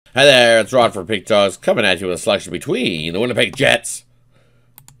Hi there, it's Rod for Pick Dawgz coming at you with a selection between the Winnipeg Jets,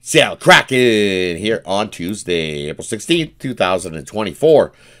 Seattle Kraken here on Tuesday, April 16th,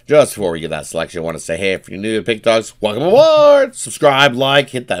 2024. Just before we get that selection, I want to say, hey, if you're new to Pick Dawgz, welcome aboard! Subscribe,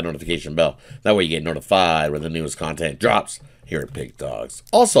 like, hit that notification bell. That way you get notified when the newest content drops here at Pick Dawgz.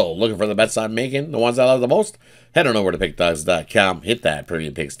 Also, looking for the bets I'm making, the ones I love the most? Head on over to pickdawgz.com, hit that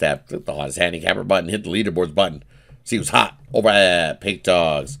premium picks tab, click the hottest handicapper button, hit the leaderboards button. See who's hot over at Pick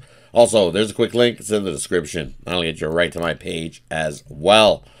Dawgz. Also, there's a quick link. It's in the description. That'll get you right to my page as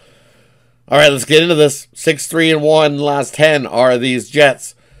well. All right, let's get into this. 6-3-1 last 10 are these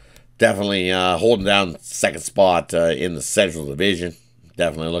Jets. Definitely holding down second spot in the Central Division.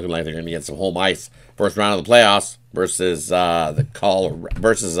 Definitely looking like they're going to get some home ice. First round of the playoffs versus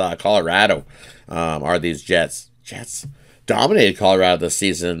Colorado are these Jets. Jets dominated Colorado this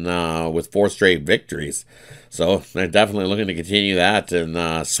season with 4 straight victories. So they're definitely looking to continue that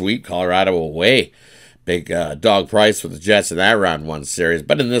and sweep Colorado away. Big dog price for the Jets in that round 1 series.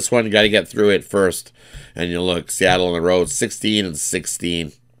 But in this one, you got to get through it first. And you look, Seattle on the road,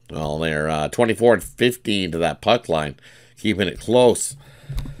 16-16. Well, they're 24-15 to that puck line, keeping it close.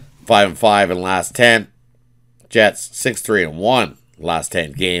 5-5 in last 10. Jets 6-3-1 last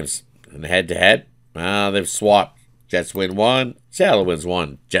 10 games. And head-to-head, they've swapped. Jets win 1, Seattle wins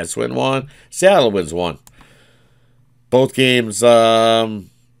 1. Jets win 1, Seattle wins 1. Both games,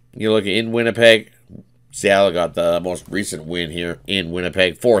 you look in Winnipeg, Seattle got the most recent win here in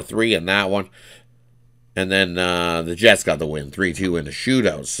Winnipeg, 4-3 in that one. And then the Jets got the win, 3-2 in the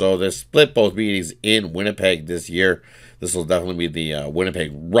shootout. So they split both meetings in Winnipeg this year. This will definitely be the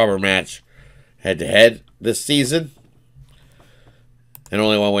Winnipeg rubber match head-to-head this season. And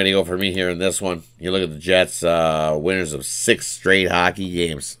only one way to go for me here in this one. You look at the Jets, winners of 6 straight hockey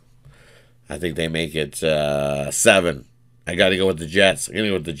games. I think they make it 7. I got to go with the Jets. I'm going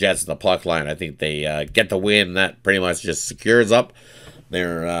to go with the Jets in the puck line. I think they get the win. That pretty much just secures up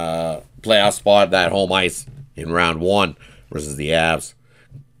their playoff spot, that home ice in round 1 versus the Avs.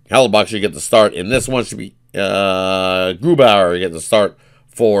 Hellebuck should get the start. In this one should be Grubauer get the start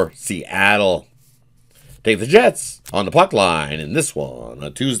for Seattle. Take the Jets on the puck line in this one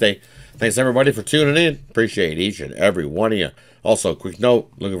on Tuesday. Thanks, everybody, for tuning in. Appreciate each and every one of you. Also, quick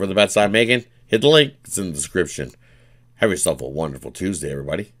note, looking for the bets I'm making? Hit the link. It's in the description. Have yourself a wonderful Tuesday,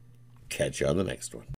 everybody. Catch you on the next one.